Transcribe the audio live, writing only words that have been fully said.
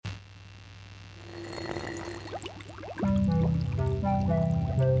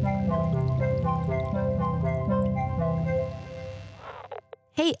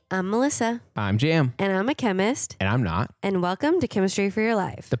Hey, I'm Melissa, I'm Jam. and I'm a chemist, And I'm not. and welcome to Chemistry for Your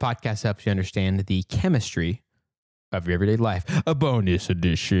Life. The podcast helps you understand the chemistry of your everyday life. A bonus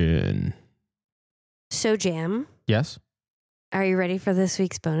edition. So, Jam, Yes, are you ready for this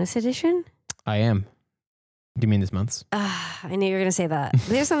week's bonus edition? I am. Do you mean this month's? I knew you were going to say that.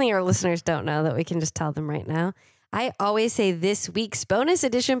 There's something our listeners don't know that we can just tell them right now. I always say this week's bonus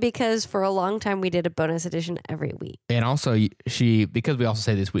edition because for a long time we did a bonus edition every week. And also, because we also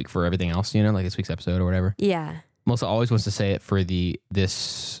say this week for everything else, like this week's episode or whatever. Yeah. Melissa always wants to say it for the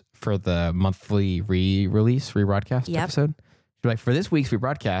monthly rebroadcast episode. She's like, for this week's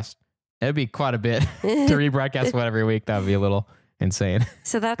rebroadcast, it'd be quite a bit to rebroadcast one every week. That would be a little insane.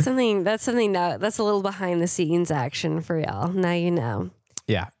 So that's a little behind the scenes action for y'all. Now you know.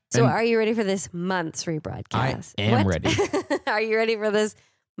 Yeah. So are you ready for this month's rebroadcast? I am ready. Are you ready for this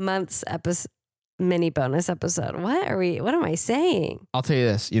month's mini bonus episode? What am I saying? I'll tell you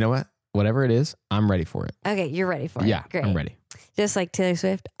this. You know what? Whatever it is, I'm ready for it. Okay, you're ready for it. Yeah, Great. I'm ready. Just like Taylor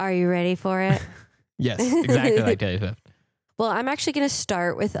Swift, are you ready for it? Yes, exactly like Taylor Swift. Well, I'm actually going to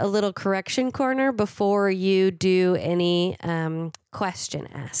start with a little correction corner before you do any question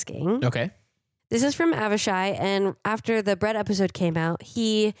asking. Okay. This is from Avishai, and after the bread episode came out,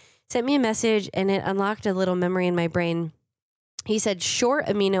 he sent me a message and it unlocked a little memory in my brain. He said short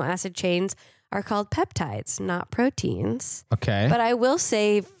amino acid chains are called peptides, not proteins. Okay. But I will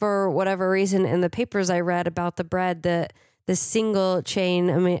say, for whatever reason, in the papers I read about the bread, that the single chain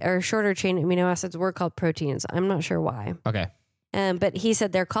or shorter chain amino acids were called proteins. I'm not sure why. Okay. But he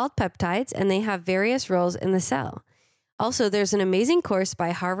said they're called peptides and they have various roles in the cell. Also, there's an amazing course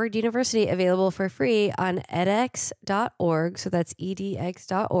by Harvard University available for free on edX.org, so that's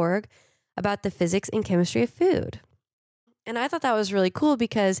edx.org, about the physics and chemistry of food. And I thought that was really cool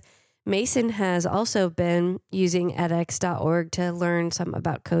because Mason has also been using edX.org to learn some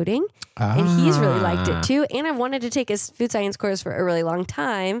about coding, and he's really liked it too. And I've wanted to take his food science course for a really long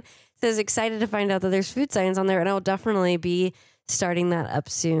time, so I was excited to find out that there's food science on there, and I'll definitely be starting that up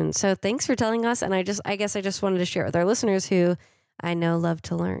soon. So thanks for telling us. And I guess I just wanted to share it with our listeners who I know love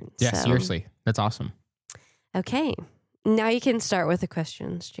to learn. Yeah, so. Seriously. That's awesome. Okay. Now you can start with the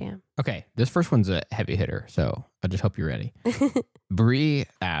questions, Jam. Okay. This first one's a heavy hitter, so I just hope you're ready. Bree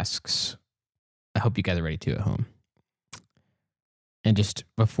asks, I hope you guys are ready too at home. And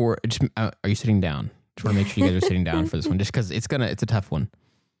are you sitting down? Just want to make sure you guys are sitting down for this one, just because it's a tough one.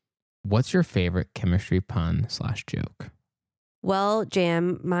 What's your favorite chemistry pun / joke? Well,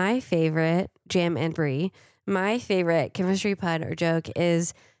 Jam and Bree, my favorite chemistry pun or joke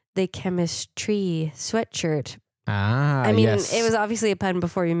is the chemistry sweatshirt. I mean, yes. It was obviously a pun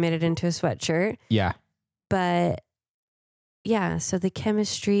before you made it into a sweatshirt. Yeah. But yeah, so the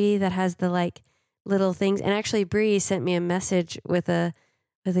chemistry that has the little things. And actually, Bree sent me a message with a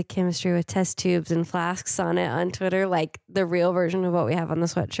chemistry with test tubes and flasks on it on Twitter, like the real version of what we have on the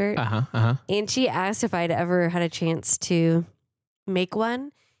sweatshirt. And she asked if I'd ever had a chance to make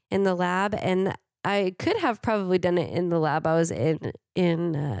one in the lab, and I could have probably done it in the lab I was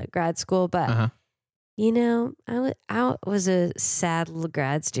in grad school, but I was a sad little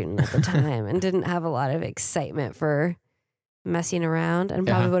grad student at the time and didn't have a lot of excitement for messing around, and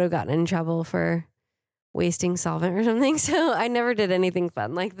probably would have gotten in trouble for wasting solvent or something. So I never did anything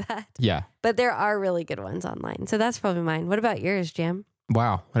fun like that. Yeah. But there are really good ones online. So that's probably mine. What about yours, Jam?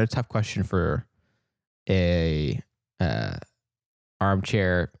 Wow. What a tough question for a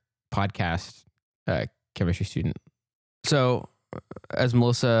armchair podcast chemistry student. So as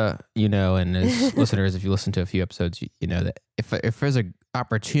Melissa, and as listeners, if you listen to a few episodes, you know that if there's an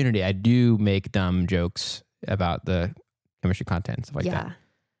opportunity, I do make dumb jokes about the chemistry content and stuff like that.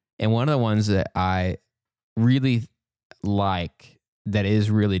 And one of the ones that I really like that is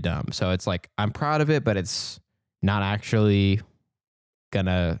really dumb. So it's like, I'm proud of it, but it's not actually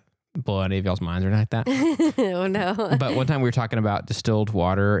gonna blow any of y'all's minds or anything like that. Oh no. But one time we were talking about distilled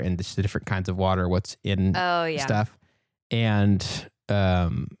water and just the different kinds of water, what's in stuff. And I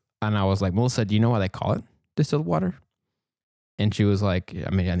was like, Melissa, do you know why they call it distilled water? And she was like, I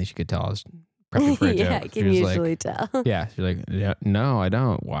think she could tell I was prepping for a joke. Yeah, I can usually tell. Yeah. She's like, yeah, no, I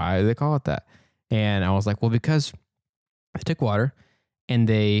don't. Why do they call it that? And I was like, well, because they took water and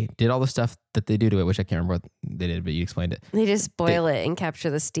they did all the stuff that they do to it, which I can't remember what they did, but you explained it. They just boil it and capture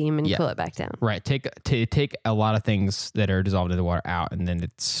the steam and cool it back down. Right. Take a lot of things that are dissolved in the water out, and then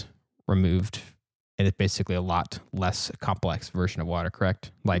it's removed, and it's basically a lot less complex version of water,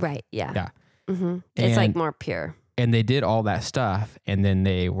 correct? Right. Yeah. Yeah. Mm-hmm. It's like more pure. And they did all that stuff, and then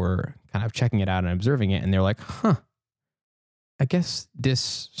they were kind of checking it out and observing it, and they're like, I guess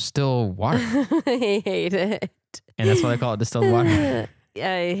this still water. I hate it. And that's why they call it distilled water.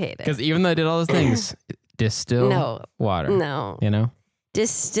 hate it. Because even though I did all those things, distill No. water. No. You know?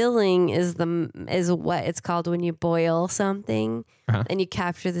 Distilling is what it's called when you boil something and you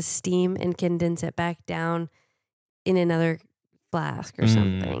capture the steam and condense it back down in another flask or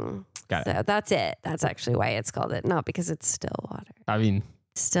something. Got it. That's it. That's actually why it's called it, not because it's still water. I mean,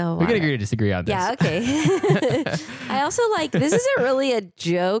 still we water. can agree to disagree on this. Yeah, okay. I also like, this isn't really a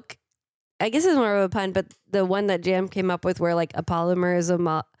joke. I guess it's more of a pun, but the one that Jam came up with where like a polymer is a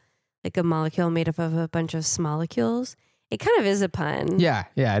molecule made up of a bunch of smolecules. It kind of is a pun. Yeah,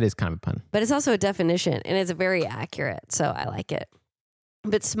 it is kind of a pun. But it's also a definition and it's very accurate. So I like it.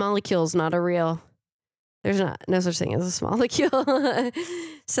 But smolecule's not a real, there's no such thing as a molecule.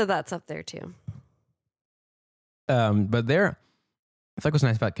 So that's up there too. But I think what's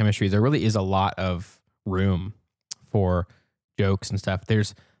nice about chemistry is there really is a lot of room for jokes and stuff.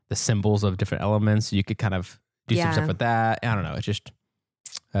 There's the symbols of different elements. You could kind of do some stuff with that. I don't know. It's just,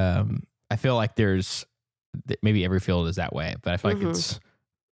 I feel like maybe every field is that way, but I feel like it's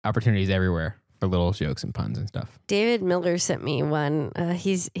opportunities everywhere for little jokes and puns and stuff. David Miller sent me one.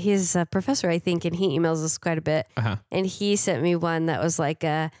 He's a professor, I think, and he emails us quite a bit. And he sent me one that was like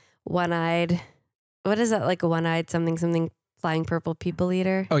a one-eyed, what is that? Like a one-eyed something flying purple people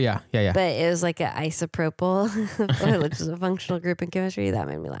eater. Oh yeah. But it was like an isopropyl, which is a functional group in chemistry. That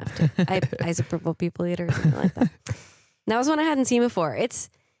made me laugh too. Isopropyl people eater, or something like that. And that was one I hadn't seen before. It's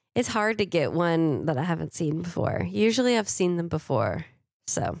hard to get one that I haven't seen before. Usually I've seen them before.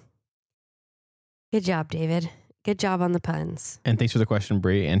 So good job, David. Good job on the puns. And thanks for the question,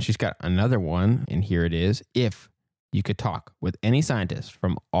 Brie. And she's got another one, and here it is. If you could talk with any scientist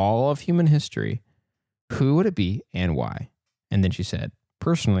from all of human history, who would it be and why? And then she said,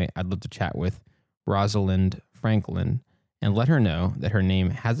 personally, I'd love to chat with Rosalind Franklin and let her know that her name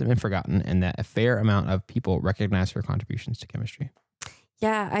hasn't been forgotten and that a fair amount of people recognize her contributions to chemistry.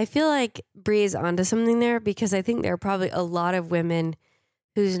 Yeah, I feel like Bree's onto something there because I think there are probably a lot of women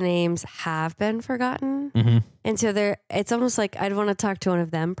whose names have been forgotten. And so it's almost like I'd want to talk to one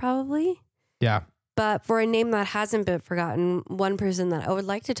of them probably. Yeah. But for a name that hasn't been forgotten, one person that I would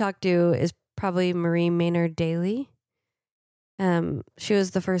like to talk to is probably Marie Maynard Daly. She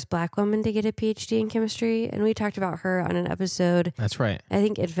was the first Black woman to get a PhD in chemistry, and we talked about her on an episode. That's right. I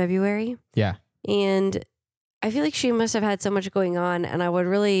think in February. Yeah. And I feel like she must have had so much going on, and I would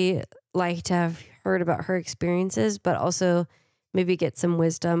really like to have heard about her experiences, but also maybe get some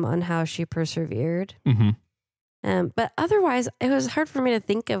wisdom on how she persevered. But otherwise, it was hard for me to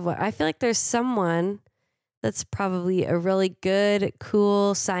think of I feel like there's someone that's probably a really good,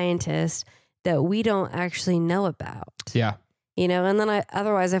 cool scientist that we don't actually know about. Yeah. You know, and then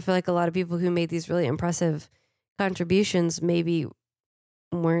otherwise I feel like a lot of people who made these really impressive contributions maybe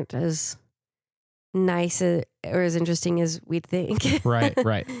weren't as nice or as interesting as we'd think.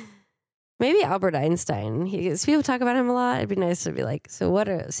 Right. Maybe Albert Einstein. People talk about him a lot. It'd be nice to be like, so what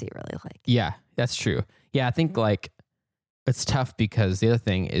is he really like? Yeah, that's true. Yeah, I think like it's tough because the other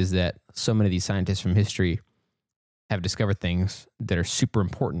thing is that so many of these scientists from history have discovered things that are super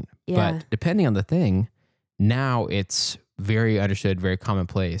important. Yeah. But depending on the thing, now it's very understood, very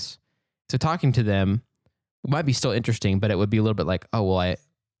commonplace. So talking to them might be still interesting, but it would be a little bit like, oh, well, I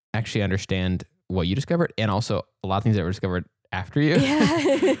actually understand what you discovered and also a lot of things that were discovered after you.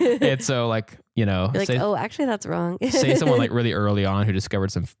 Yeah. And so like, you know, like, oh, actually that's wrong. say someone like really early on who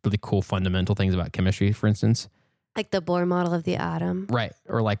discovered some really cool fundamental things about chemistry, for instance. Like the Bohr model of the atom. Right.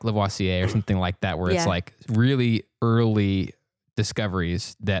 Or like Lavoisier or something like that, where it's like really early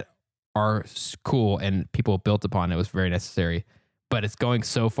discoveries that are cool and people built upon. It was very necessary, but it's going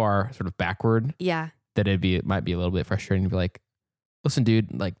so far sort of backward. Yeah. That it might be a little bit frustrating to be like, listen,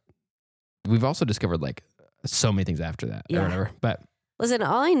 dude, like we've also discovered like so many things after that or whatever. But listen,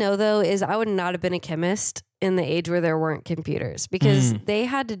 all I know though is I would not have been a chemist in the age where there weren't computers because they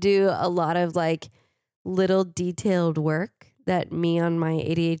had to do a lot of like little detailed work that me on my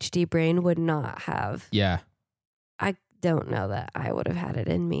ADHD brain would not have. Yeah. I don't know that I would have had it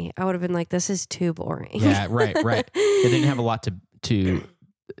in me. I would have been like, this is too boring. Yeah, right. They didn't have a lot to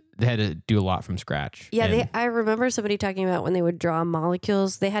they had to do a lot from scratch. Yeah, I remember somebody talking about when they would draw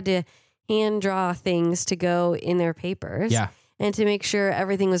molecules, they had to hand draw things to go in their papers. Yeah. And to make sure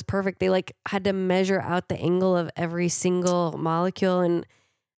everything was perfect, they like had to measure out the angle of every single molecule. And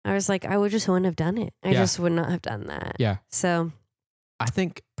I was like, I wouldn't have done it. I just would not have done that. Yeah. So I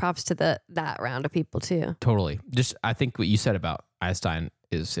think props to that round of people too. Totally. Just I think what you said about Einstein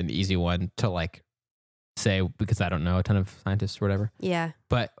is an easy one to like say because I don't know a ton of scientists or whatever. Yeah.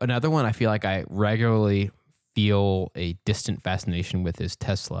 But another one I feel like I regularly feel a distant fascination with is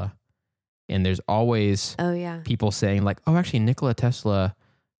Tesla. And there's always Oh, yeah. people saying like, oh, actually, Nikola Tesla,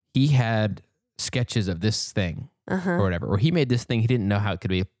 he had sketches of this thing Uh-huh. or whatever, or he made this thing. He didn't know how it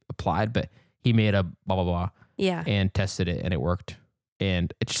could be applied, but he made a blah, blah, blah Yeah. and tested it and it worked.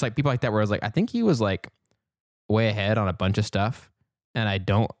 And it's just like people like that where I was like, I think he was like way ahead on a bunch of stuff. And I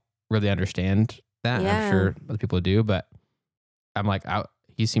don't really understand that. Yeah. I'm sure other people do, but I'm like,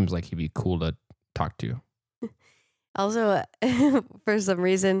 he seems like he'd be cool to talk to. Also, for some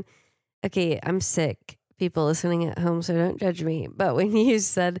reason, okay, I'm sick. People listening at home, so don't judge me. But when you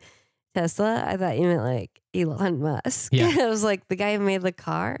said Tesla, I thought you meant like Elon Musk. Yeah. I was like the guy who made the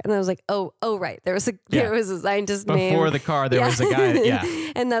car, and I was like, oh, right. There was a scientist named Before the car, there was a guy. Yeah.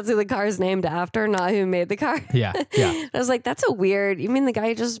 and that's who the car is named after, not who made the car. Yeah. Yeah. I was like, that's a weird. You mean the guy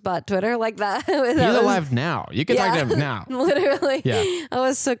who just bought Twitter like that? He's alive now. You can talk to him now. Literally. Yeah. I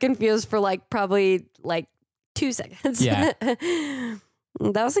was so confused for like probably like 2 seconds. Yeah.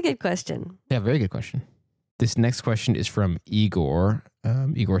 That was a good question. Yeah, very good question. This next question is from Igor.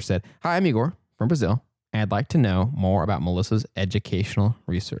 Igor said, hi, I'm Igor from Brazil. And I'd like to know more about Melissa's educational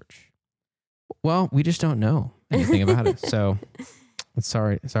research. Well, we just don't know anything about it. So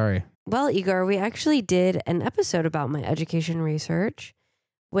sorry. Well, Igor, we actually did an episode about my education research,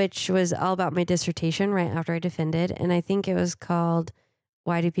 which was all about my dissertation right after I defended. And I think it was called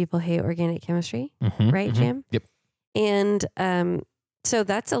Why Do People Hate Organic Chemistry? Right, Jim? Yep. And so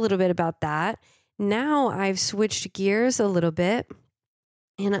that's a little bit about that. Now I've switched gears a little bit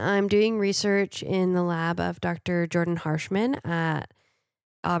and I'm doing research in the lab of Dr. Jordan Harshman at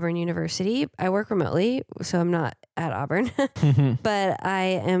Auburn University. I work remotely, so I'm not at Auburn, but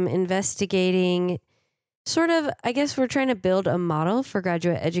I am investigating sort of, I guess we're trying to build a model for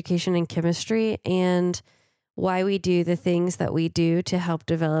graduate education in chemistry and why we do the things that we do to help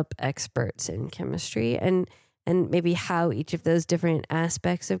develop experts in chemistry and maybe how each of those different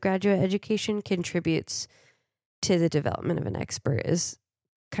aspects of graduate education contributes to the development of an expert is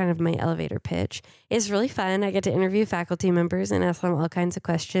kind of my elevator pitch. It's really fun. I get to interview faculty members and ask them all kinds of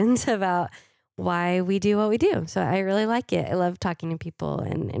questions about why we do what we do. So I really like it. I love talking to people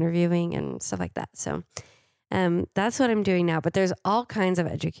and interviewing and stuff like that. So that's what I'm doing now. But there's all kinds of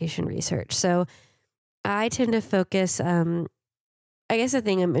education research. So I tend to focus, I guess the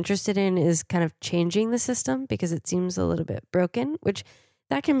thing I'm interested in is kind of changing the system because it seems a little bit broken, which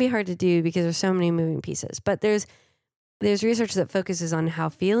that can be hard to do because there's so many moving pieces. But there's research that focuses on how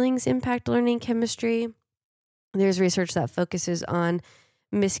feelings impact learning chemistry. There's research that focuses on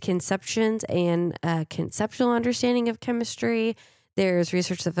misconceptions and conceptual understanding of chemistry. There's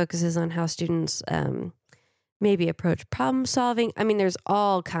research that focuses on how students maybe approach problem solving. I mean, there's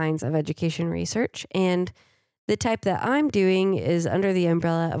all kinds of education research. And the type that I'm doing is under the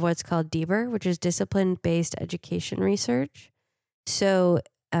umbrella of what's called DBER, which is discipline-based education research. So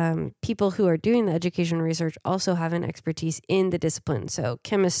people who are doing the education research also have an expertise in the discipline. So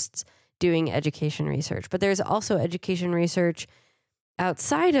chemists doing education research. But there's also education research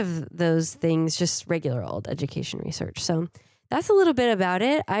outside of those things, just regular old education research. So that's a little bit about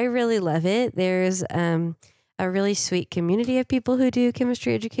it. I really love it. There's a really sweet community of people who do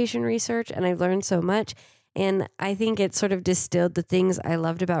chemistry education research, and I've learned so much. And I think it sort of distilled the things I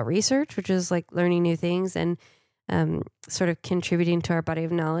loved about research, which is like learning new things and sort of contributing to our body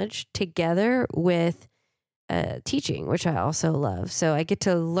of knowledge together with teaching, which I also love. So I get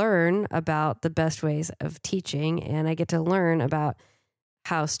to learn about the best ways of teaching, and I get to learn about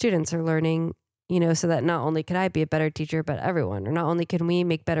how students are learning, so that not only could I be a better teacher, but everyone, or not only can we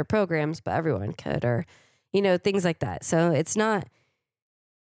make better programs, but everyone could, or, things like that. So it's not,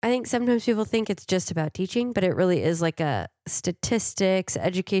 I think sometimes people think it's just about teaching, but it really is like a statistics,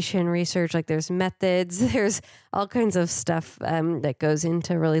 education research, like there's methods, there's all kinds of stuff that goes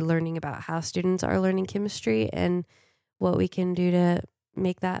into really learning about how students are learning chemistry and what we can do to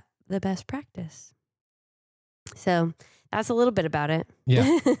make that the best practice. So that's a little bit about it.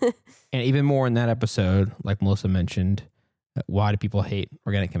 Yeah. And even more in that episode, like Melissa mentioned, why do people hate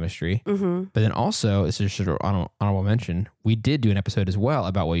organic chemistry? Mm-hmm. But then also, this is just an honorable mention, we did do an episode as well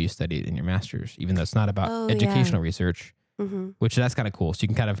about what you studied in your master's, even though it's not about educational research, which that's kind of cool. So you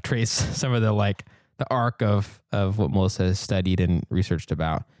can kind of trace some of the arc of what Melissa has studied and researched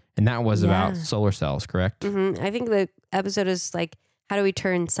about. And that was about solar cells, correct? Mm-hmm. I think the episode is like, how do we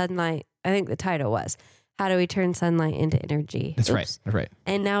turn sunlight? I think the title was, how do we turn sunlight into energy? That's right. That's right.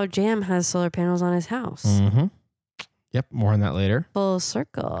 And now Jam has solar panels on his house. Mm-hmm. Yep. More on that later. Full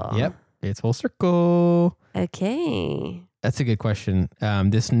circle. Yep. It's full circle. Okay. That's a good question.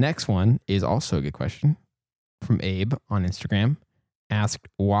 This next one is also a good question from Abe on Instagram. Asked,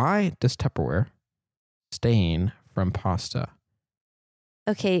 why does Tupperware stain from pasta?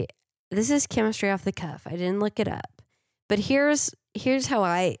 Okay. this is chemistry off the cuff. I didn't look it up. But here's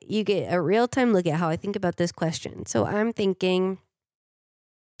how you get a real-time look at how I think about this question. So I'm thinking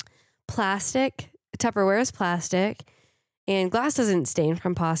plastic, Tupperware is plastic, and glass doesn't stain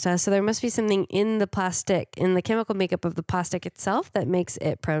from pasta. So there must be something in the plastic, in the chemical makeup of the plastic itself that makes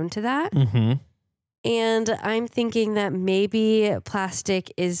it prone to that. Mm-hmm. And I'm thinking that maybe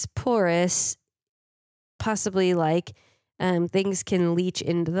plastic is porous, possibly like things can leach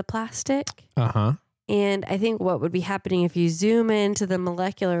into the plastic. Uh-huh. And I think what would be happening if you zoom into the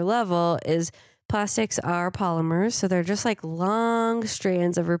molecular level is plastics are polymers. So they're just like long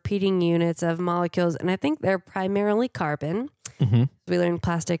strands of repeating units of molecules. And I think they're primarily carbon. Mm-hmm. We learned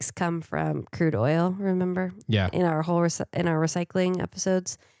plastics come from crude oil, remember? Yeah. In our in our recycling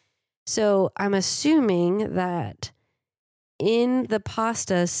episodes. So I'm assuming that in the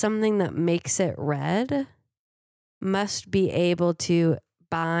pasta, something that makes it red must be able to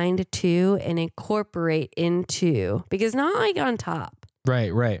bind to and incorporate into, because not like on top.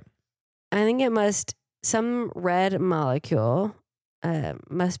 Right. I think some red molecule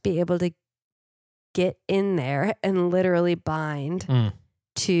must be able to get in there and literally bind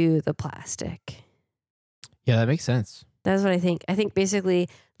to the plastic. Yeah, that makes sense. That's what I think. I think basically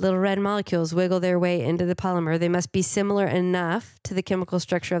little red molecules wiggle their way into the polymer. They must be similar enough to the chemical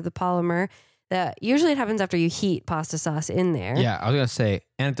structure of the polymer that usually it happens after you heat pasta sauce in there. Yeah, I was going to say,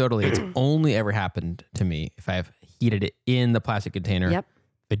 anecdotally, it's only ever happened to me if I've heated it in the plastic container. Yep.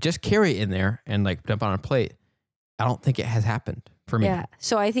 But just carry it in there and like dump it on a plate. I don't think it has happened for me. Yeah.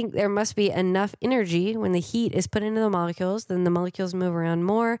 So I think there must be enough energy when the heat is put into the molecules, then the molecules move around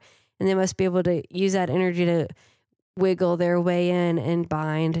more, and they must be able to use that energy to wiggle their way in and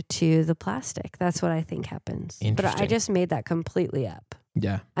bind to the plastic. That's what I think happens. But I just made that completely up.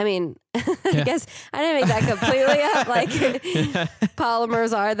 Yeah. I mean, I guess I didn't make that completely up. Like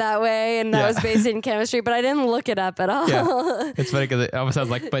polymers are that way, and that was based in chemistry, but I didn't look it up at all. Yeah. It's funny because it almost sounds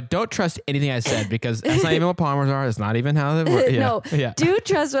like, but don't trust anything I said because that's not even what polymers are. It's not even how they work. Yeah. No, yeah. Do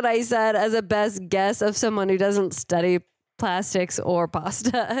trust what I said as a best guess of someone who doesn't study plastics or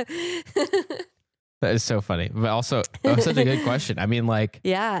pasta. That is so funny. But also, that was such a good question. I mean, like,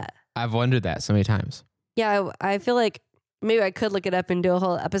 yeah, I've wondered that so many times. Yeah, I feel like maybe I could look it up and do a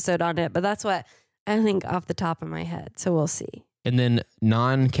whole episode on it, but that's what I think off the top of my head. So we'll see. And then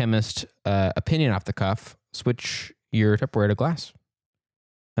non-chemist opinion off the cuff, switch your Tupperware to glass.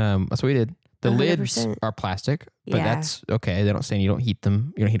 That's what we did. The 100%. lids are plastic, but that's okay. They don't say you don't heat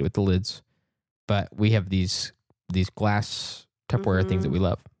them. You don't heat it with the lids. But we have these glass Tupperware things that we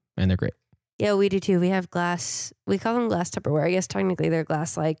love, and they're great. Yeah, we do too. We have glass. We call them glass Tupperware. I guess technically they're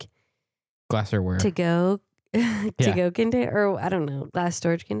glass like Glassware. to go container, or I don't know, glass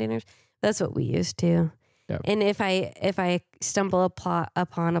storage containers. That's what we use too. Yep. And if I stumble upon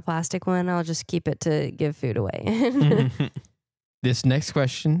a plastic one, I'll just keep it to give food away. This next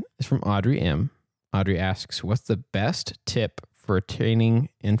question is from Audrey M. Audrey asks, "What's the best tip for retaining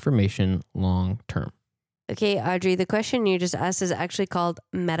information long term?" Okay, Audrey, the question you just asked is actually called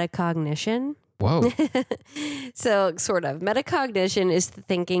metacognition. Whoa. So sort of. Metacognition is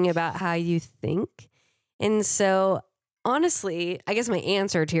thinking about how you think. And so honestly, I guess my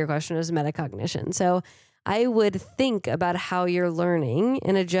answer to your question is metacognition. So I would think about how you're learning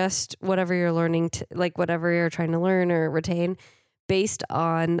and adjust whatever you're learning to, like whatever you're trying to learn or retain based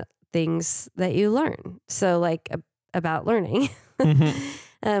on things that you learn. So like about learning.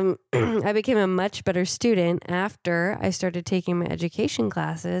 I became a much better student after I started taking my education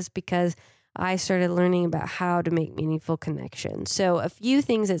classes because I started learning about how to make meaningful connections. So a few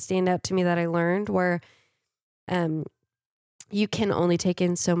things that stand out to me that I learned were you can only take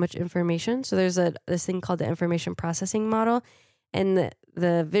in so much information. So there's this thing called the information processing model. And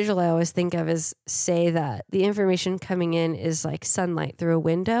the visual I always think of is say that the information coming in is like sunlight through a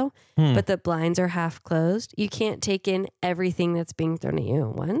window, but the blinds are half closed. You can't take in everything that's being thrown at you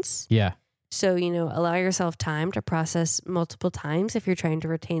at once. Yeah. So, allow yourself time to process multiple times if you're trying to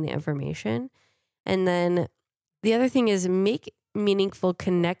retain the information. And then the other thing is make meaningful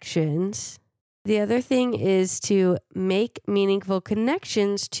connections. The other thing is to make meaningful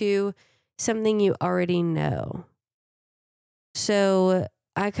connections to something you already know. So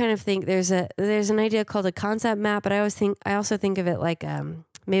I kind of think there's an idea called a concept map, but I also think of it like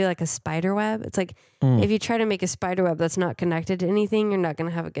maybe like a spider web. It's like if you try to make a spider web that's not connected to anything, you're not going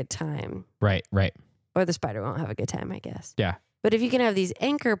to have a good time. Right. Or the spider won't have a good time, I guess. Yeah. But if you can have these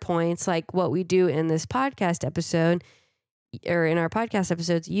anchor points, like what we do in this podcast episode or in our podcast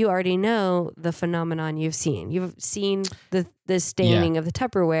episodes, you already know the phenomenon you've seen. You've seen the staining of the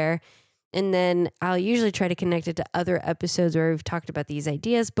Tupperware. And then I'll usually try to connect it to other episodes where we've talked about these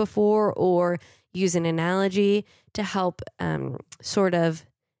ideas before, or use an analogy to help sort of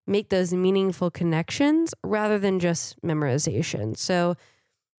make those meaningful connections rather than just memorization. So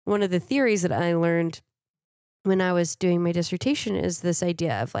one of the theories that I learned when I was doing my dissertation is this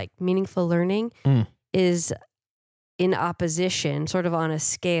idea of like meaningful learning is in opposition, sort of on a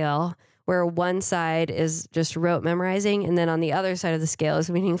scale where one side is just rote memorizing, and then on the other side of the scale is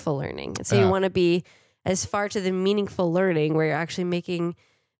meaningful learning. So you want to be as far to the meaningful learning where you're actually making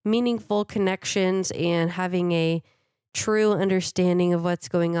meaningful connections and having a true understanding of what's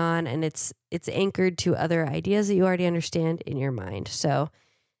going on, and it's anchored to other ideas that you already understand in your mind. So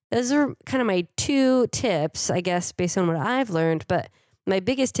those are kind of my 2 tips, I guess, based on what I've learned. But my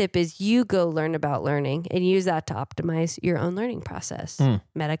biggest tip is you go learn about learning and use that to optimize your own learning process.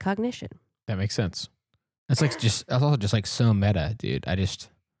 Metacognition. That makes sense. That's also just like so meta, dude. It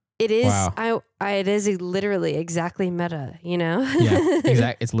is. Wow. It is literally exactly meta, you know? Yeah,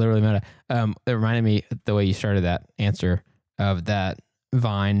 exactly. It's literally meta. It reminded me the way you started that answer of that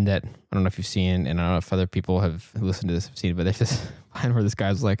Vine that I don't know if you've seen, and I don't know if other people have listened to this have seen it, but there's this Vine where this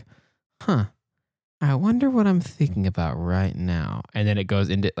guy's like, I wonder what I'm thinking about right now. And then it goes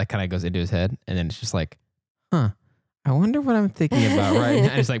into, like, kind of goes into his head, and then it's just like, I wonder what I'm thinking about right now.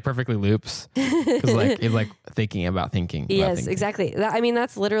 And it's like perfectly loops. Because like, it's like thinking about thinking. Yes, thinking. exactly.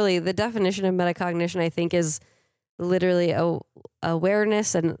 That's literally the definition of metacognition, I think, is literally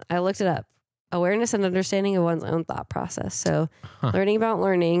awareness. And I looked it up. Awareness and understanding of one's own thought process. So learning about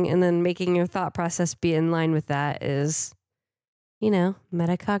learning and then making your thought process be in line with that is,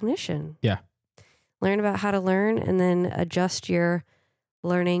 metacognition. Yeah. Learn about how to learn and then adjust your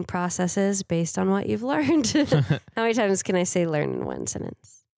learning processes based on what you've learned. How many times can I say learn in one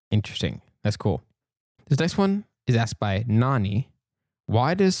sentence? Interesting. That's cool. This next one is asked by Nani.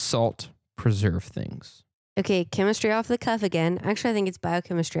 Why does salt preserve things? Okay, chemistry off the cuff again. Actually, I think it's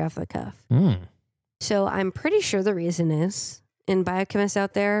biochemistry off the cuff. So I'm pretty sure the reason is, and biochemists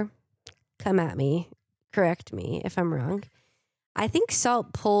out there, come at me, correct me if I'm wrong. I think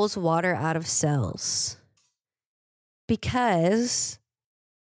salt pulls water out of cells because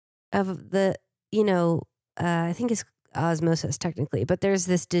of the, I think it's osmosis technically, but there's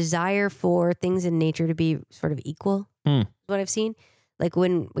this desire for things in nature to be sort of equal. What I've seen. Like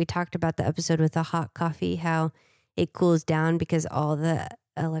when we talked about the episode with the hot coffee, how it cools down because all the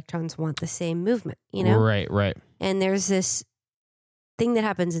electrons want the same movement, Right. And there's this thing that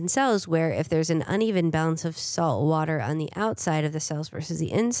happens in cells where if there's an uneven balance of salt water on the outside of the cells versus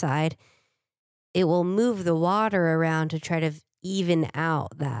the inside, it will move the water around to try to even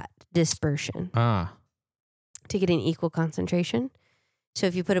out that dispersion to get an equal concentration. So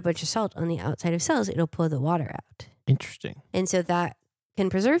if you put a bunch of salt on the outside of cells, it'll pull the water out. Interesting. And so that can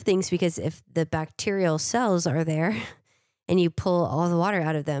preserve things because if the bacterial cells are there and you pull all the water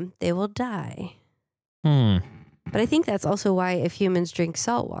out of them, they will die. But I think that's also why if humans drink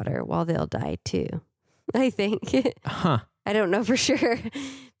salt water, well, they'll die too. I think. I don't know for sure.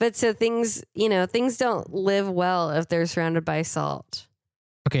 But so things don't live well if they're surrounded by salt.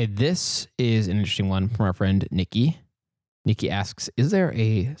 Okay, this is an interesting one from our friend Nikki. Nikki asks, is there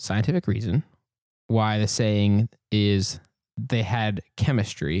a scientific reason why the saying is they had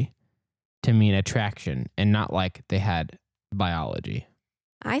chemistry to mean attraction and not like they had biology?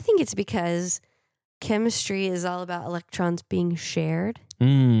 I think it's because chemistry is all about electrons being shared.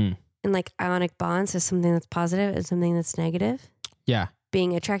 And like ionic bonds is something that's positive and something that's negative. Yeah.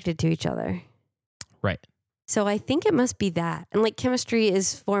 Being attracted to each other. Right. So I think it must be that. And like chemistry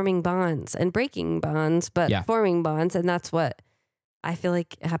is forming bonds and breaking bonds, but forming bonds. And that's what I feel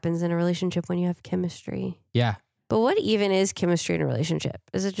like happens in a relationship when you have chemistry. Yeah. But what even is chemistry in a relationship?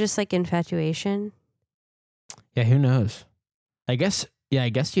 Is it just like infatuation? Yeah, who knows? I guess you'd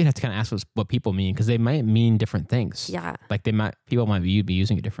have to kind of ask what people mean because they might mean different things. Yeah. Like people might be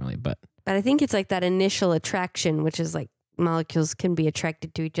using it differently, but I think it's like that initial attraction, which is like molecules can be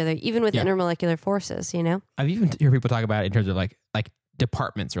attracted to each other, even with intermolecular forces, I've even heard people talk about it in terms of like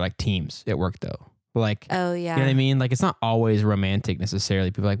departments or like teams at work though. Like, oh yeah, you know what I mean? Like it's not always romantic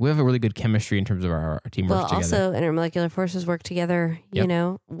necessarily. People are like, we have a really good chemistry in terms of our team works together. Also intermolecular forces work together,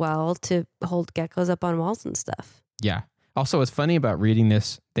 well to hold geckos up on walls and stuff. Yeah. Also, what's funny about reading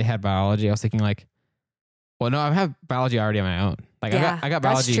this, they had biology. I was thinking like, well, no, I have biology already on my own. Like I got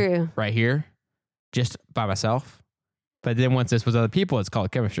biology right here just by myself. But then once this was other people, it's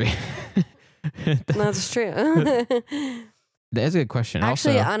called chemistry. That's true. That's a good question.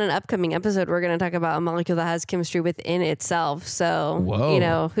 Actually, also, on an upcoming episode, we're going to talk about a molecule that has chemistry within itself. So,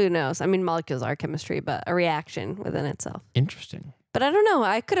 whoa. Who knows? I mean, molecules are chemistry, but a reaction within itself. Interesting. But I don't know.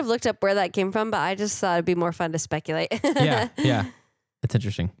 I could have looked up where that came from, but I just thought it'd be more fun to speculate. Yeah. That's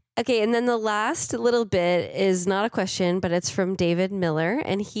interesting. Okay, and then the last little bit is not a question, but it's from David Miller,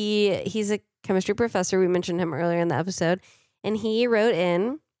 and he's a chemistry professor. We mentioned him earlier in the episode, and he wrote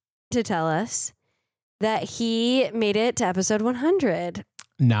in to tell us that he made it to episode 100.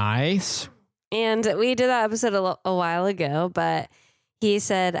 Nice. And we did that episode a while ago, but he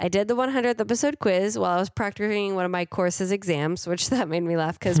said, I did the 100th episode quiz while I was proctoring one of my course's exams, which that made me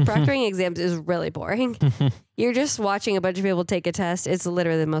laugh because proctoring exams is really boring. You're just watching a bunch of people take a test. It's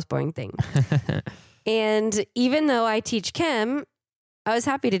literally the most boring thing. And even though I teach chem, I was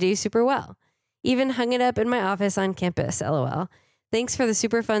happy to do super well. Even hung it up in my office on campus, LOL. Thanks for the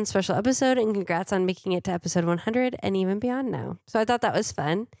super fun special episode and congrats on making it to episode 100 and even beyond now. So I thought that was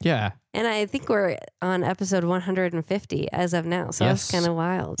fun. Yeah. And I think we're on episode 150 as of now. So that's kind of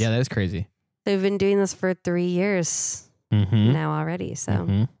wild. Yeah, that is crazy. So we've been doing this for 3 years now already.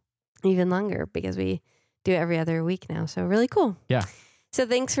 So even longer because we do it every other week now. So really cool. Yeah. So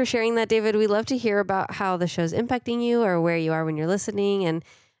thanks for sharing that, David. We love to hear about how the show's impacting you or where you are when you're listening. And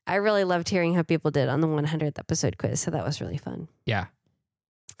I really loved hearing how people did on the 100th episode quiz. So that was really fun. Yeah.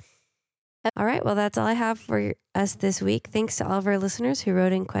 All right. Well, that's all I have for us this week. Thanks to all of our listeners who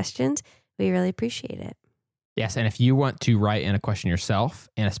wrote in questions. We really appreciate it. Yes. And if you want to write in a question yourself,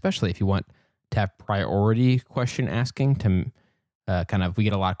 and especially if you want to have priority question asking to we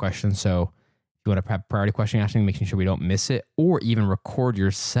get a lot of questions. So if you want to have priority question asking, making sure we don't miss it, or even record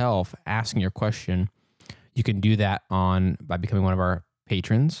yourself asking your question, you can do that by becoming one of our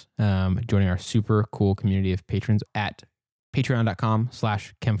patrons, joining our super cool community of patrons at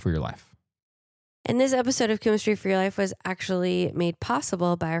patreon.com/chemforyourlife. And this episode of Chemistry for Your Life was actually made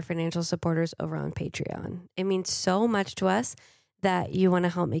possible by our financial supporters over on Patreon. It means so much to us that you want to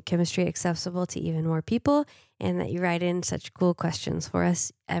help make chemistry accessible to even more people and that you write in such cool questions for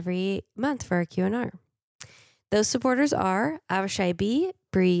us every month for our Q&R. Those supporters are Avishai B.,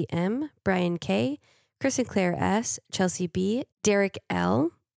 Bree M., Brian K., Chris and Claire S., Chelsea B., Derek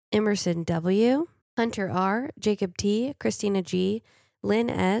L., Emerson W., Hunter R., Jacob T., Christina G.,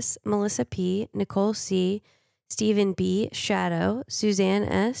 Lynn S., Melissa P., Nicole C., Stephen B., Shadow, Suzanne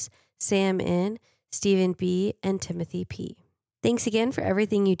S., Sam N., Stephen B., and Timothy P. Thanks again for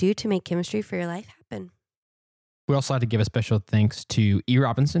everything you do to make Chemistry for Your Life happen. We also like to give a special thanks to E.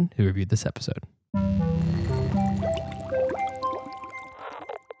 Robinson, who reviewed this episode.